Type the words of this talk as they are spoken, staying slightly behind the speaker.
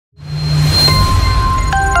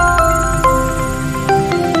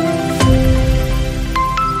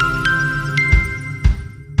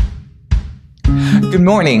Good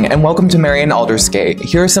morning and welcome to Marian Aldersgate.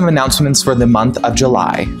 Here are some announcements for the month of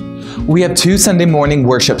July. We have 2 Sunday morning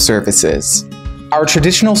worship services. Our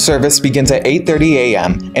traditional service begins at 8:30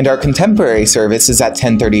 a.m. and our contemporary service is at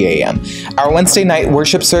 10:30 a.m. Our Wednesday night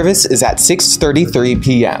worship service is at 6:33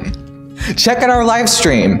 p.m. Check out our live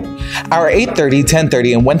stream. Our 8:30,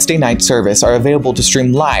 10:30, and Wednesday night service are available to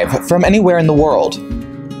stream live from anywhere in the world.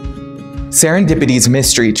 Serendipity's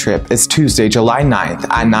mystery trip is Tuesday, July 9th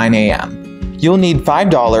at 9 a.m. You'll need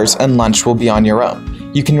 $5 and lunch will be on your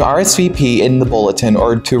own. You can RSVP in the bulletin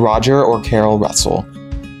or to Roger or Carol Russell.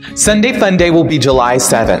 Sunday Fun Day will be July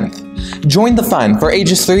 7th. Join the fun for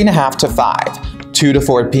ages 3.5 to 5, 2 to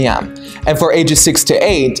 4 p.m. And for ages 6 to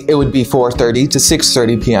 8, it would be 4:30 to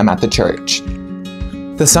 6:30 p.m. at the church.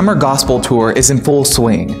 The Summer Gospel Tour is in full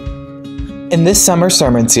swing. In this summer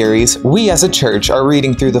sermon series, we as a church are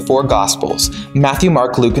reading through the 4 Gospels, Matthew,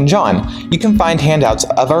 Mark, Luke, and John. You can find handouts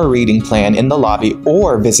of our reading plan in the lobby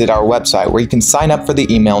or visit our website where you can sign up for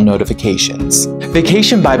the email notifications.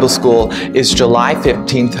 Vacation Bible School is July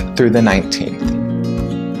 15th through the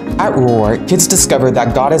 19th. At Roar, kids discover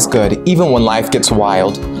that God is good even when life gets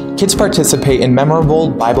wild. Kids participate in memorable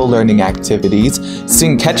Bible learning activities,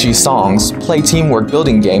 sing catchy songs, play teamwork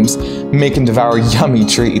building games, make and devour yummy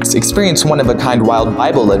treats, experience one-of-a-kind wild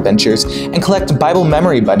Bible adventures, and collect Bible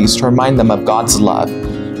memory buddies to remind them of God's love.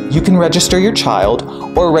 You can register your child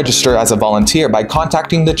or register as a volunteer by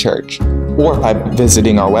contacting the church or by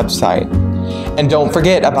visiting our website. And don't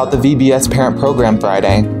forget about the VBS Parent Program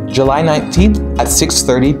Friday, July 19th at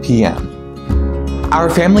 6:30 p.m. Our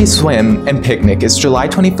family swim and picnic is July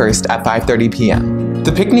 21st at 5:30 p.m.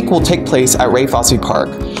 The picnic will take place at Ray Fosse Park,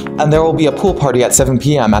 and there will be a pool party at 7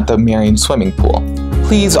 p.m. at the Marian Swimming Pool.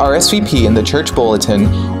 Please RSVP in the church bulletin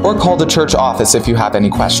or call the church office if you have any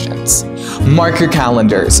questions. Mark your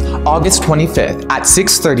calendars. August 25th at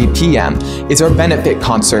 6:30 p.m. is our benefit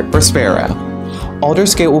concert for Sparrow.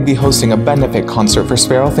 Aldersgate will be hosting a benefit concert for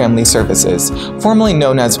Sparrow Family Services, formerly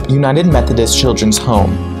known as United Methodist Children's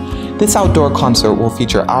Home. This outdoor concert will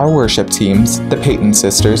feature our worship teams, the Payton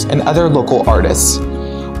Sisters, and other local artists.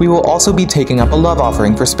 We will also be taking up a love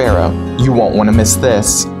offering for Sparrow. You won't want to miss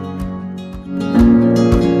this.